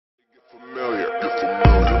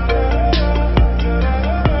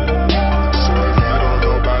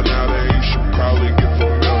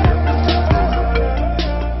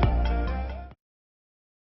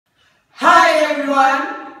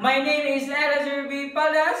Elezier B.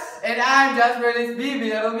 Paldas. And I'm Jasper B.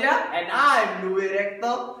 Villarubia. And I'm Louie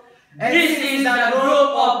Recto. And this is the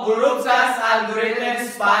group of BORUVKA's algorithm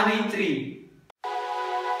spanning tree.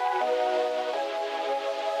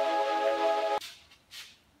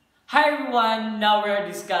 Hi everyone, now we'll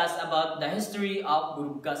discuss about the history of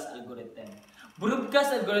BORUVKA's algorithm.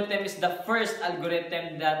 BORUVKA's algorithm is the first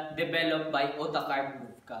algorithm that developed by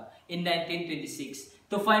BORUVKA in 1926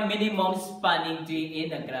 to find minimum spanning tree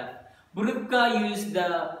in a graph. BORUVKA used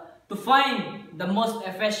to find the most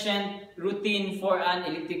efficient routine for an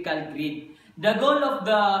elliptical grid. The goal of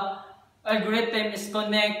the algorithm is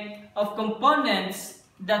connect of components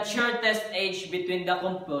the shortest edge between the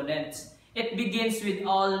components. It begins with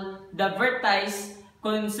all the vertices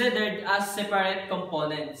considered as separate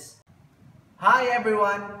components. Hi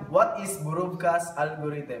everyone, what is BORUVKA's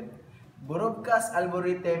algorithm? BORUVKA's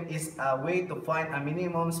algorithm is a way to find a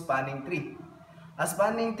minimum spanning tree. A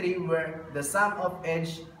spanning tree where the sum of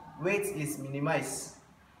edge weights is minimized.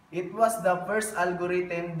 It was the first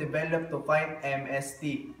algorithm developed to find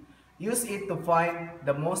MST. Use it to find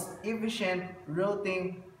the most efficient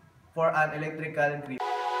routing for an electrical grid.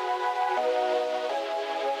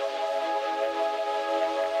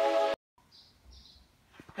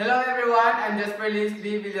 Hello everyone, I'm Jasper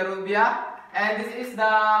B. Villarubia, and this is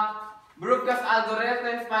the BORUVKA's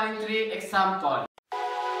algorithm spanning tree example.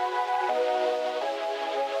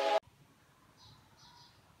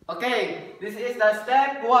 Okay, this is the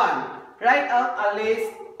step 1. Write out a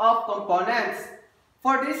list of components.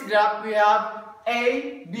 For this graph, we have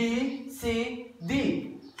A, B, C,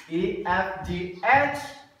 D, E, F, G, H,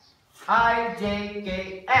 I, J,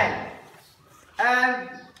 K, L. And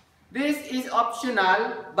this is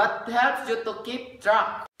optional but helps you to keep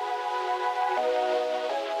track.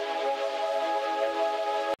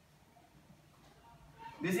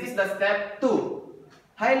 This is the step 2.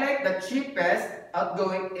 Highlight the cheapest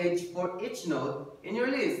outgoing edge for each node in your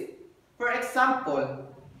list. For example,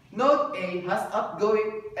 node A has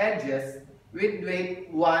outgoing edges with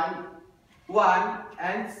weight 1, 1,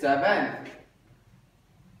 and 7.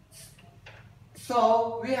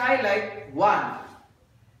 So we highlight 1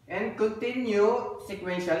 and continue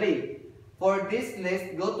sequentially. For this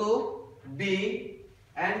list, go to B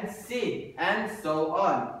and C and so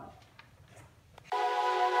on.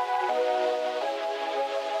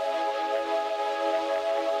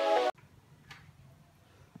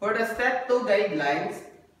 For the step 2 guidelines,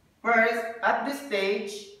 first, at this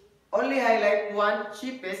stage, only highlight one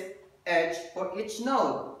cheapest edge for each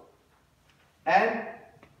node. And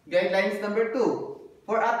guidelines number 2,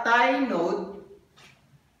 for a tie node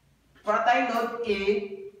A,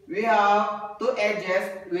 we have 2 edges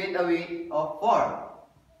with a weight of 4.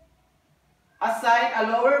 Assign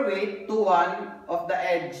a lower weight to one of the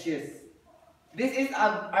edges. This is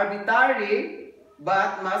arbitrary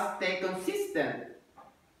but must stay consistent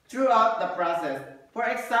throughout the process. For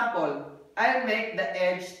example, I'll make the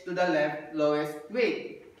edge to the left lowest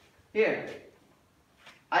weight. Here,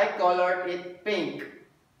 I colored it pink.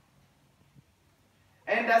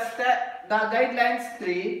 And the guidelines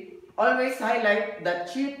 3, always highlight the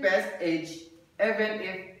cheapest edge even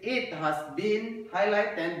if it has been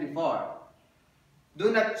highlighted before.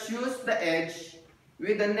 Do not choose the edge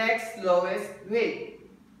with the next lowest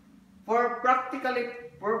weight. For practical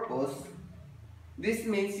purpose, this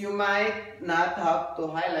means you might not have to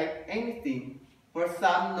highlight anything for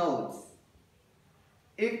some nodes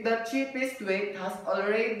if the cheapest weight has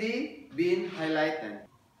already been highlighted.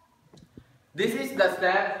 This is the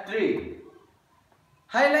step 3.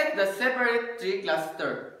 Highlight the separate tree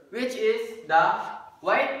cluster, which is the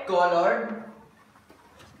white colored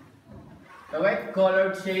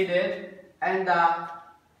shaded and the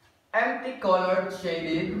empty colored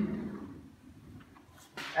shaded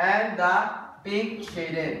and the pink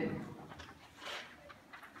shaded.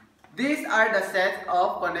 These are the sets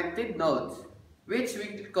of connected nodes, which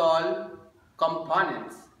we call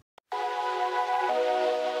components.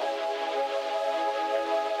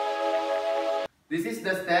 This is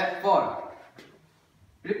the step 4.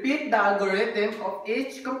 Repeat the algorithm of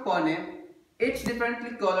each component, each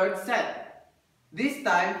differently colored set. This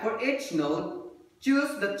time, for each node,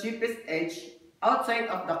 choose the cheapest edge outside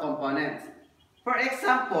of the components. For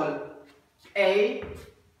example, A,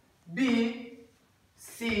 B,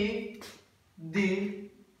 C,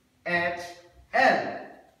 D, H, L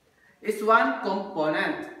is one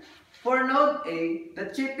component. For node A,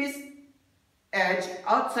 the cheapest edge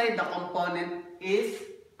outside the component is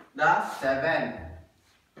the 7.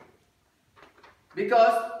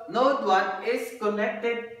 Because node 1 is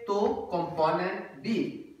connected to component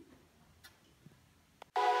B.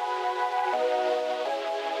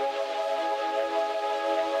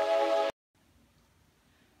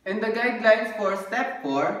 In the guidelines for step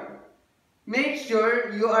 4, make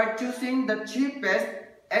sure you are choosing the cheapest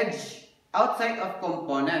edge outside of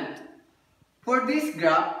component. For this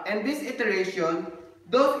graph and this iteration,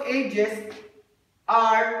 those edges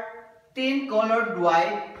are thin colored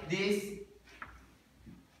white.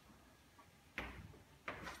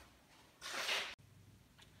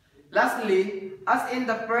 Lastly, as in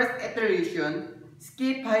the first iteration,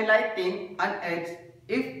 skip highlighting an edge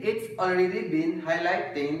if it's already been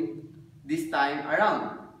highlighting this time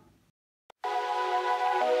around.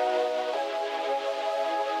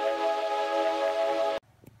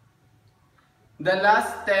 The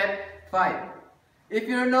last step 5. If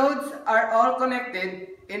your nodes are all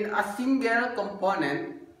connected in a single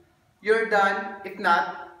component, you're done. If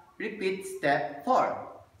not, repeat step 4.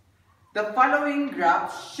 The following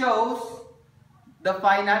graph shows the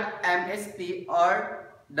final MST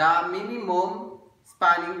or the minimum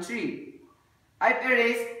spanning tree. I've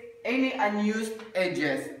erased any unused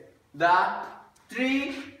edges, the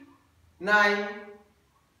 3, 9,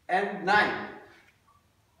 and 9.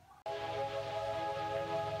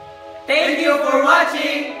 Thank you for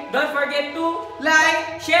watching! Don't forget to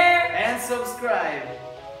Like, share, and subscribe.